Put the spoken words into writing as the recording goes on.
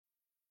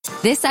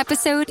This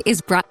episode is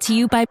brought to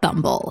you by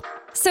Bumble.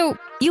 So,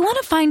 you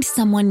want to find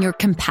someone you're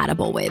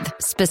compatible with,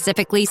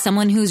 specifically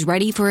someone who's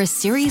ready for a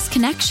serious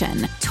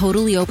connection,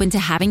 totally open to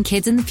having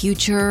kids in the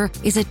future,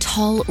 is a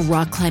tall,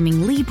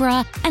 rock-climbing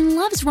Libra, and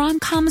loves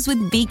rom-coms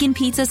with vegan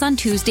pizzas on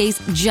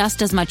Tuesdays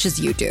just as much as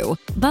you do.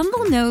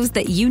 Bumble knows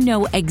that you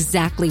know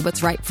exactly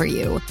what's right for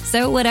you.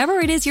 So whatever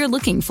it is you're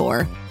looking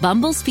for,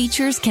 Bumble's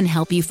features can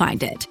help you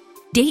find it.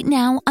 Date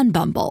now on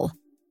Bumble.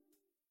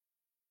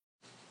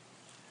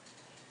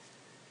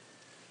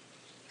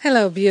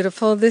 Hello,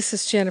 beautiful. This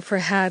is Jennifer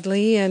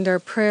Hadley, and our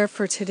prayer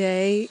for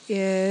today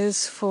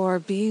is for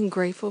being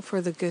grateful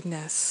for the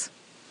goodness.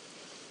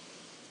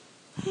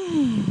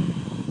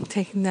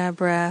 Taking that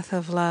breath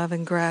of love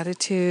and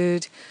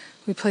gratitude,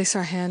 we place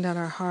our hand on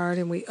our heart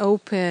and we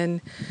open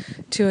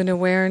to an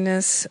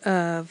awareness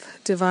of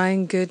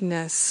divine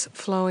goodness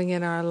flowing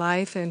in our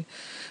life, and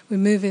we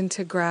move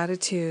into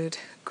gratitude.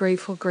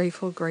 Grateful,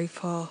 grateful,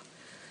 grateful.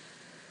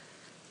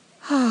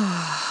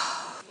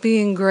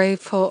 Being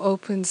grateful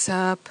opens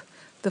up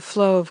the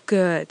flow of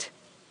good.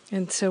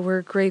 And so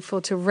we're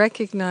grateful to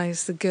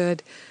recognize the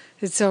good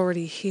that's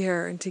already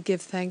here and to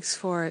give thanks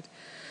for it.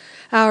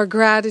 Our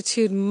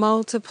gratitude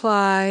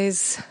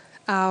multiplies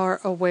our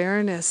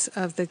awareness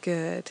of the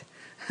good.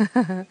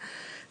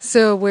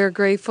 So we're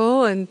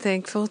grateful and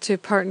thankful to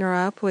partner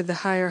up with the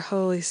higher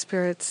Holy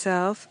Spirit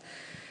self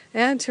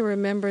and to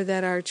remember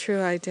that our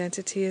true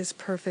identity is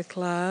perfect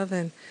love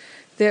and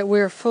that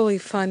we're fully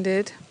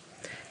funded,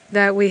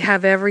 that we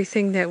have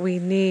everything that we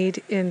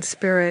need in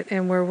spirit,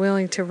 and we're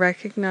willing to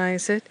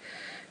recognize it,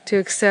 to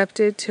accept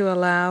it, to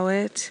allow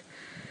it.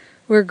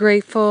 We're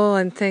grateful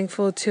and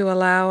thankful to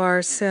allow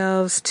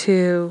ourselves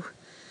to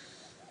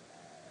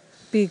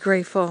be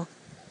grateful,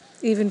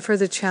 even for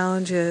the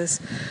challenges.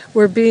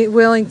 We're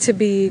willing to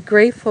be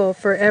grateful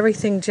for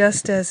everything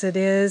just as it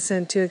is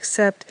and to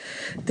accept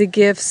the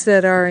gifts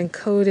that are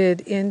encoded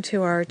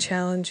into our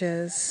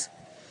challenges.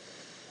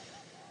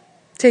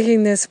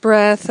 Taking this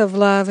breath of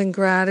love and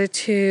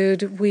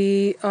gratitude,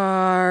 we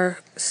are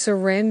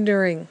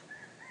surrendering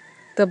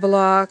the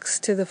blocks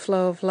to the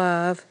flow of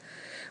love.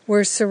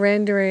 We're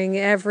surrendering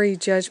every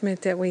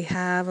judgment that we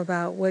have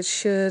about what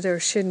should or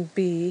shouldn't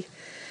be.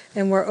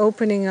 And we're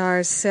opening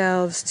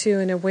ourselves to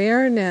an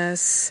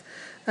awareness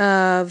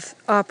of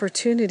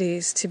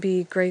opportunities to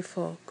be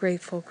grateful,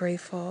 grateful,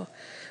 grateful.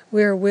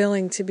 We're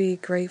willing to be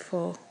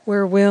grateful.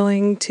 We're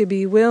willing to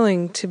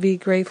be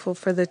grateful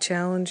for the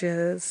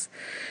challenges.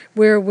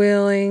 We're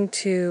willing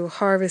to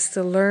harvest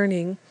the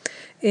learning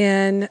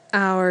in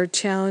our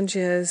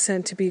challenges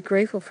and to be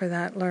grateful for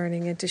that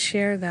learning and to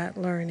share that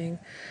learning.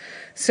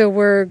 So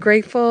we're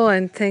grateful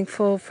and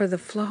thankful for the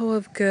flow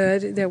of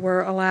good that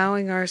we're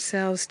allowing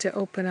ourselves to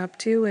open up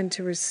to and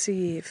to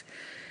receive.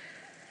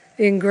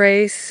 In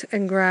grace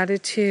and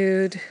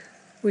gratitude,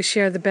 we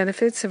share the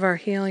benefits of our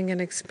healing and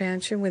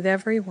expansion with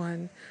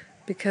everyone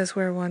because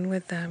we're one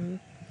with them.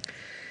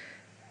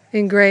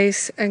 In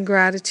grace and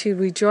gratitude,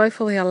 we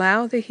joyfully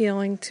allow the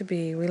healing to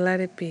be. We let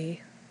it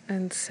be.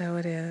 And so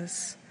it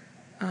is.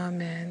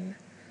 Amen.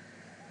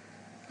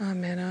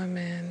 Amen,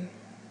 amen.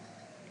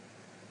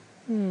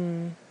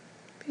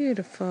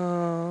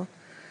 Beautiful.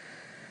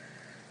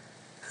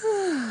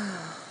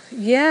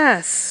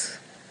 Yes.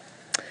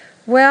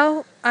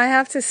 Well, I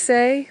have to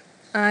say,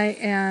 I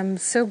am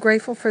so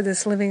grateful for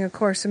this Living A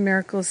Course in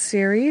Miracles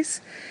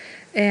series,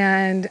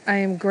 and I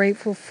am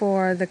grateful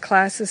for the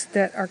classes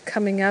that are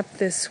coming up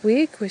this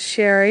week with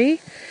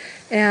Sherry,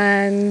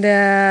 and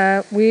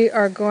we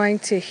are going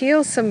to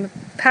heal some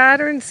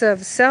patterns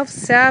of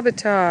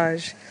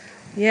self-sabotage.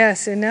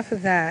 Yes, enough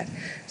of that.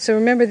 So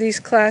remember, these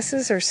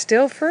classes are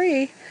still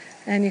free,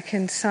 and you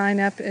can sign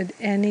up at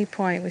any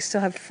point. We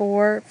still have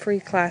 4 free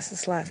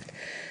classes left.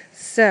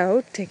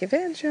 So take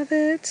advantage of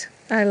it.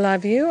 I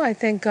love you. I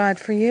thank God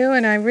for you.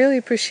 And I really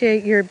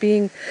appreciate your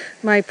being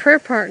my prayer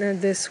partner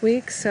this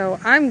week. So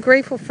I'm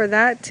grateful for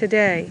that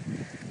today.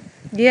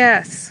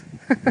 Yes.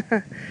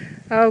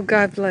 Oh,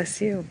 God bless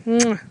you.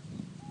 Mwah.